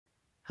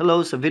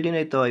Hello, sa video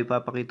na ito ay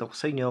ipapakita ko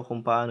sa inyo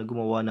kung paano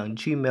gumawa ng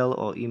Gmail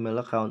o email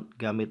account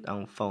gamit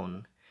ang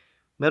phone.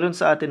 Meron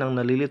sa atin ang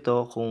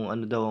nalilito kung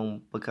ano daw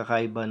ang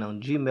pagkakaiba ng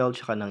Gmail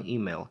tsaka ng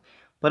email.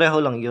 Pareho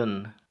lang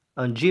yun.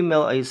 Ang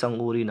Gmail ay isang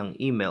uri ng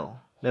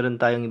email.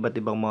 Meron tayong iba't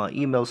ibang mga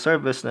email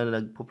service na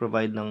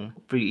nagpo-provide ng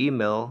free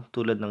email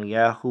tulad ng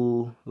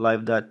Yahoo,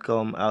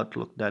 Live.com,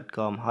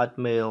 Outlook.com,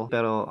 Hotmail.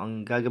 Pero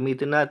ang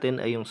gagamitin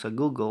natin ay yung sa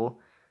Google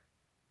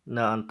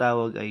na ang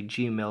tawag ay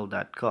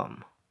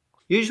gmail.com.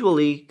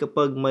 Usually,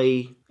 kapag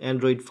may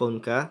Android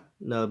phone ka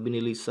na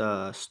binili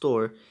sa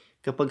store,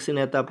 kapag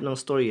sinet-up ng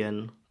store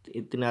yan,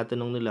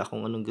 tinatanong nila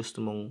kung anong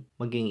gusto mong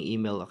maging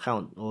email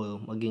account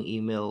o maging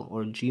email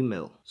or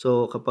Gmail.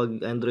 So, kapag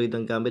Android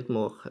ang gamit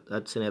mo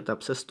at sinet-up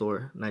sa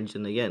store,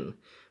 nandiyan na yan.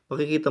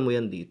 Makikita mo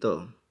yan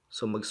dito.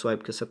 So,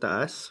 mag-swipe ka sa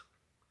taas,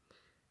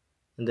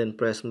 and then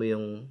press mo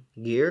yung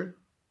gear,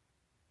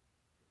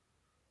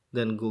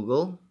 then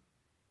Google.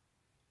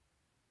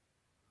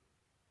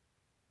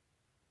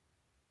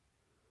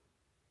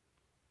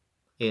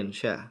 Ayan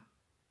siya.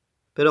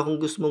 Pero kung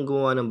gusto mong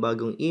gumawa ng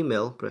bagong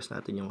email, press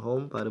natin yung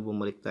home para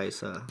bumalik tayo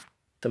sa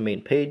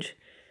main page.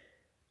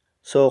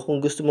 So,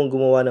 kung gusto mong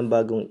gumawa ng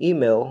bagong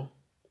email,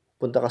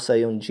 punta ka sa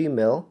yung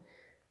Gmail.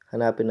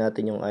 Hanapin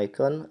natin yung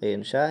icon.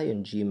 Ayan siya,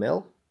 yung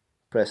Gmail.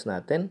 Press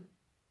natin.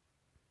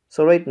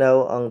 So, right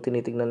now, ang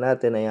tinitingnan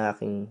natin ay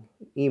aking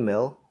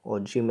email o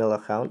Gmail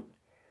account.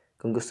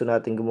 Kung gusto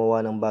natin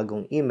gumawa ng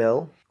bagong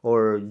email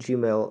or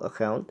Gmail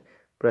account,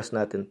 press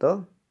natin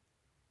to.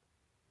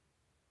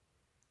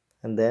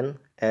 And then,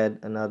 add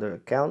another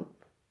account.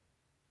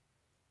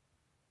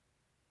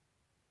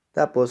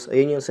 Tapos,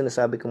 ayun yung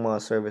sinasabi kong mga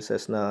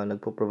services na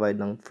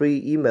nagpo-provide ng free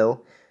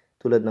email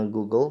tulad ng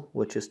Google,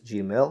 which is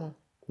Gmail,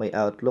 may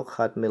Outlook,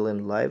 Hotmail,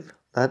 and Live.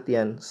 Lahat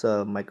yan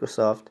sa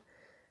Microsoft.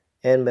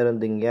 And meron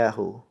ding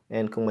Yahoo.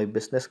 And kung may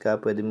business ka,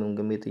 pwede mong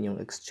gamitin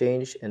yung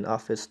Exchange and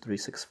Office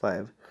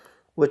 365,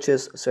 which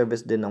is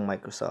service din ng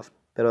Microsoft.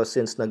 Pero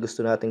since na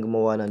gusto natin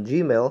gumawa ng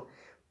Gmail,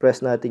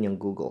 press natin yung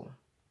Google.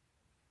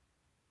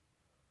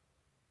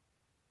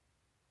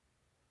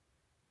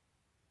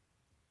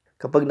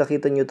 Kapag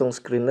nakita nyo itong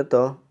screen na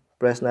to,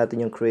 press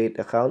natin yung create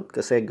account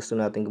kasi gusto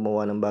natin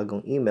gumawa ng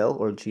bagong email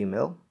or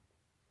Gmail.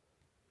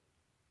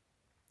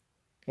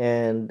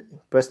 And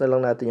press na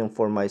lang natin yung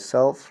for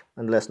myself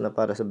unless na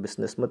para sa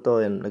business mo to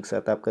and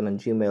nag-set up ka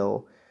ng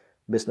Gmail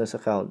business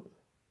account.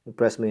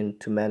 Press mo yung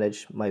to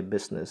manage my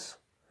business.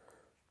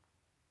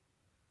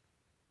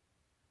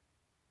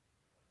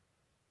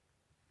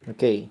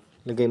 Okay,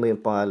 lagay mo yung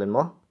pangalan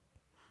mo.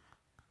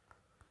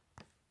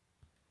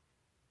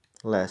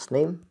 Last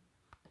name.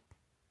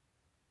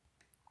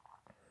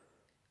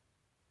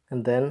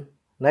 And then,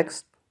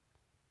 next.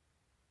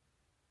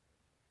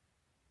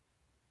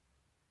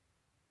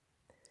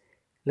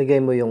 Lagay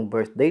mo yung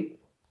birth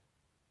date.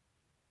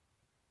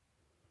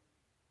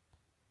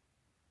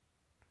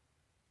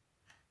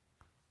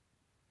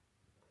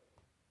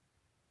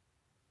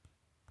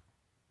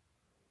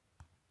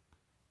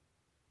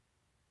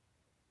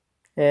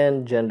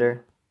 And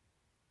gender.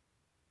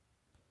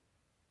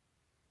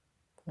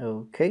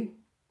 Okay.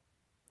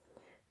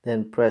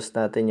 Then, press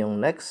natin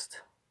yung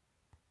next.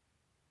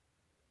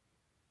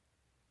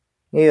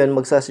 Ngayon,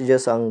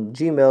 magsasuggest ang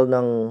Gmail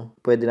ng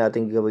pwede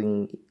natin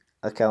gawing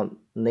account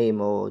name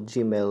o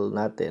Gmail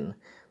natin.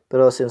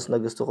 Pero since na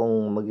gusto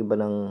kong mag-iba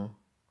ng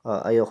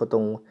ayoko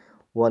tong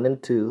 1 and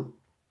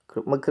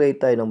 2,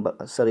 mag-create tayo ng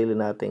sarili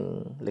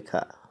nating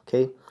likha.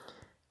 Okay?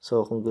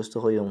 So, kung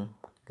gusto ko yung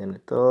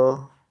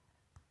ganito,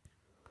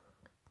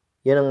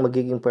 yan ang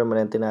magiging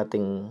permanente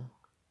nating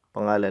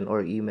pangalan or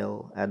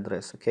email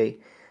address.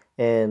 Okay?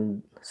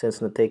 And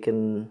since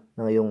na-taken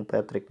na yung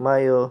Patrick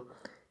Mayo,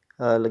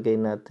 lagay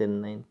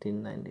natin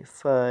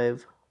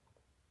 1995.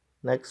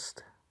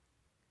 Next.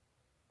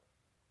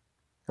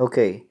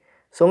 Okay.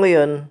 So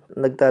ngayon,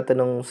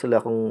 nagtatanong sila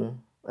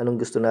kung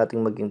anong gusto nating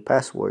maging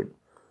password.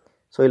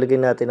 So ilagay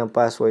natin ang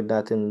password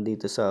natin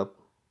dito sa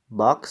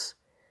box.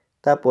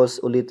 Tapos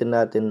ulitin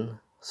natin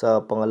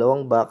sa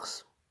pangalawang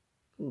box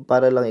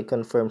para lang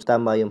i-confirm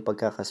tama yung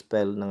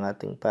pagkakaspell ng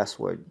ating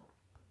password.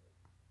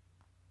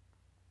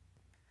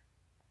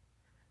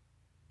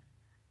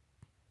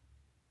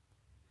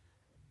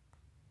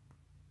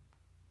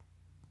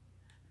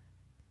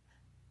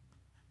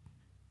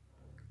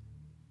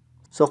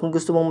 So, kung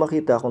gusto mong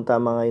makita kung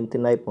tama nga yung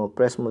tinype mo,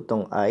 press mo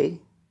tong I.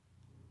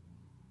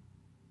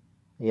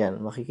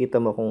 Ayan,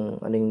 makikita mo kung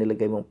anong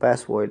nilagay mong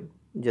password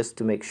just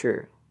to make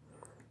sure.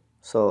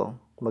 So,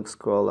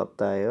 mag-scroll up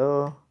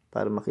tayo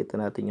para makita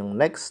natin yung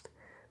next.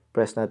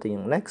 Press natin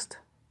yung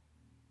next.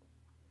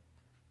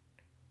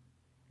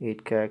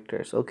 8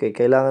 characters. Okay,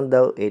 kailangan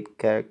daw 8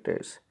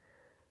 characters.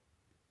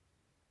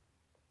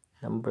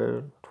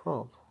 Number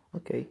 12.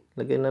 Okay,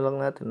 lagay na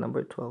lang natin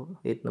number 12.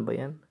 8 na ba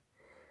yan?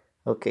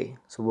 Okay,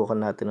 subukan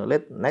natin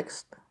ulit.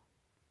 Next.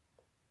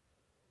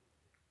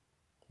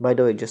 By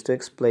the way, just to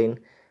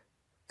explain,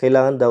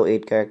 kailangan daw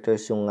 8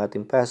 characters yung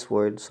ating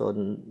password. So,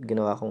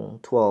 ginawa kong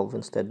 12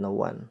 instead na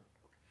 1.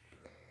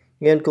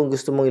 Ngayon, kung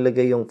gusto mong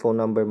ilagay yung phone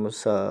number mo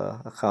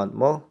sa account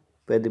mo,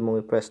 pwede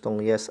mong i-press tong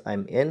yes,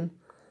 I'm in.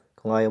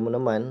 Kung ayaw mo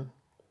naman,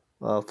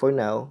 for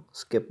now,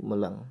 skip mo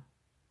lang.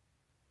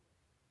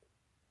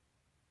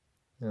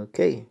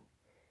 Okay.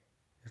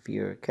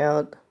 View your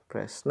account,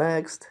 press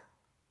next.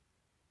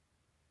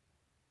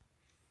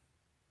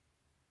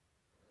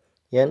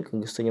 Yan, kung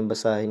gusto niyo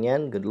basahin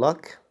yan, good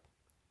luck.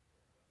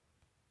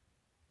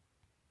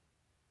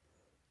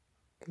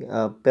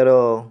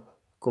 Pero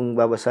kung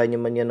babasahin niyo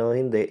man yan o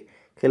hindi,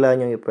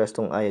 kailangan nyo i-press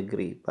tong I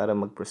agree para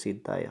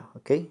mag-proceed tayo.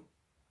 Okay?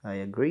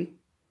 I agree.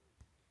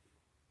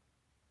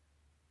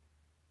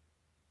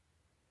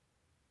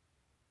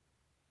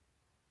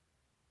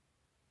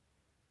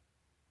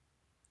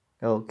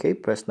 Okay,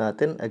 press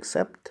natin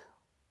accept.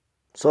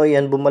 So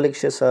ayan, bumalik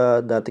siya sa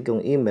dati kong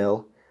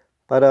email.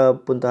 Para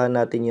puntahan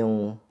natin yung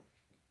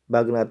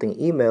bago nating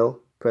email,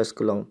 press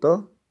ko lang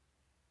to.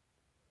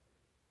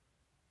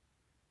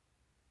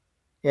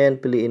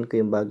 And piliin ko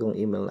yung bagong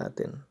email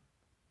natin.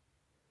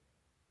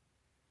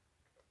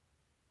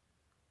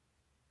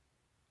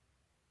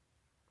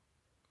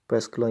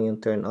 Press ko lang yung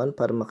turn on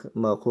para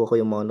makuha ko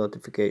yung mga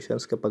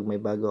notifications kapag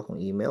may bago akong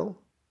email.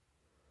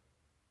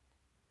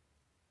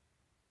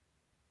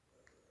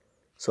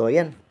 So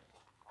ayan.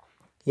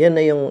 Yan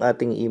na yung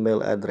ating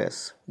email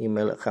address,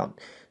 email account.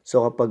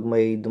 So kapag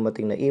may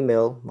dumating na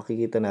email,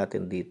 makikita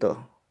natin dito.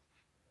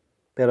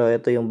 Pero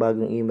ito yung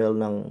bagong email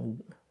ng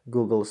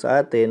Google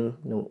sa atin.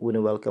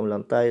 Welcome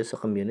lang tayo sa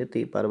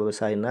community para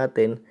babasahin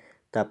natin.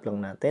 Tap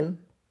lang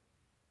natin.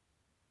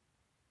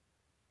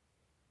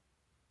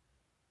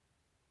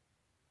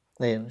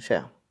 Ayan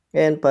siya.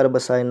 And para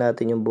basahin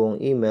natin yung buong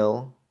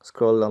email,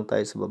 scroll lang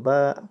tayo sa baba.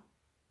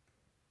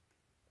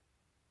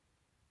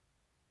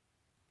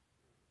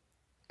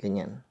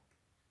 Ganyan.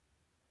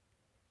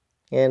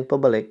 And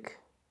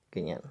pabalik.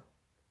 Ganyan.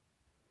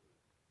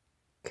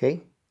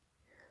 Okay.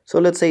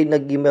 So let's say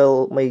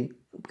may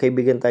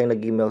kaibigan tayong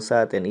nag-email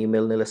sa atin.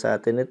 Email nila sa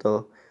atin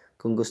ito.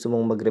 Kung gusto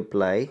mong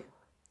mag-reply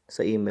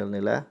sa email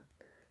nila,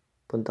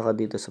 punta ka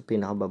dito sa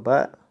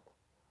pinakababa.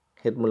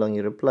 Hit mo lang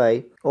yung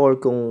reply. Or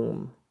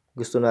kung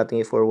gusto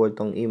nating i-forward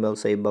tong email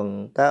sa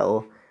ibang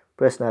tao,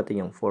 press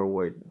natin yung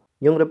forward.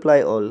 Yung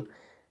reply all,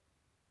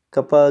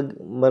 kapag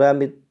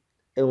marami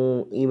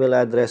yung email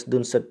address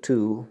dun sa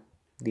to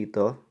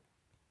dito,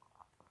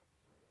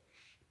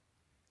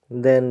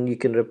 then you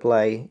can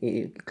reply,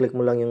 i-click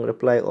mo lang yung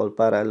reply all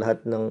para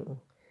lahat ng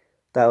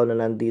tao na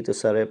nandito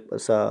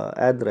sa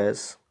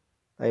address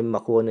ay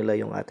makuha nila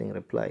yung ating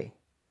reply.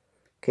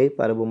 Okay,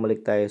 para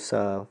bumalik tayo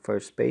sa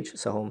first page,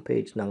 sa home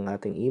page ng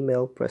ating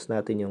email, press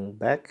natin yung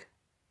back.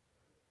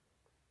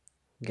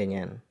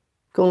 Ganyan.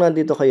 Kung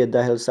nandito kayo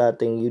dahil sa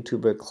ating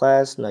YouTuber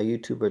class na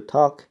YouTuber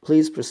Talk,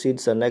 please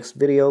proceed sa next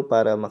video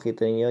para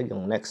makita niyo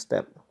yung next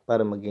step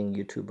para maging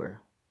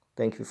YouTuber.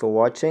 Thank you for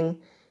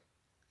watching.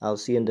 I'll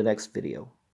see you in the next video.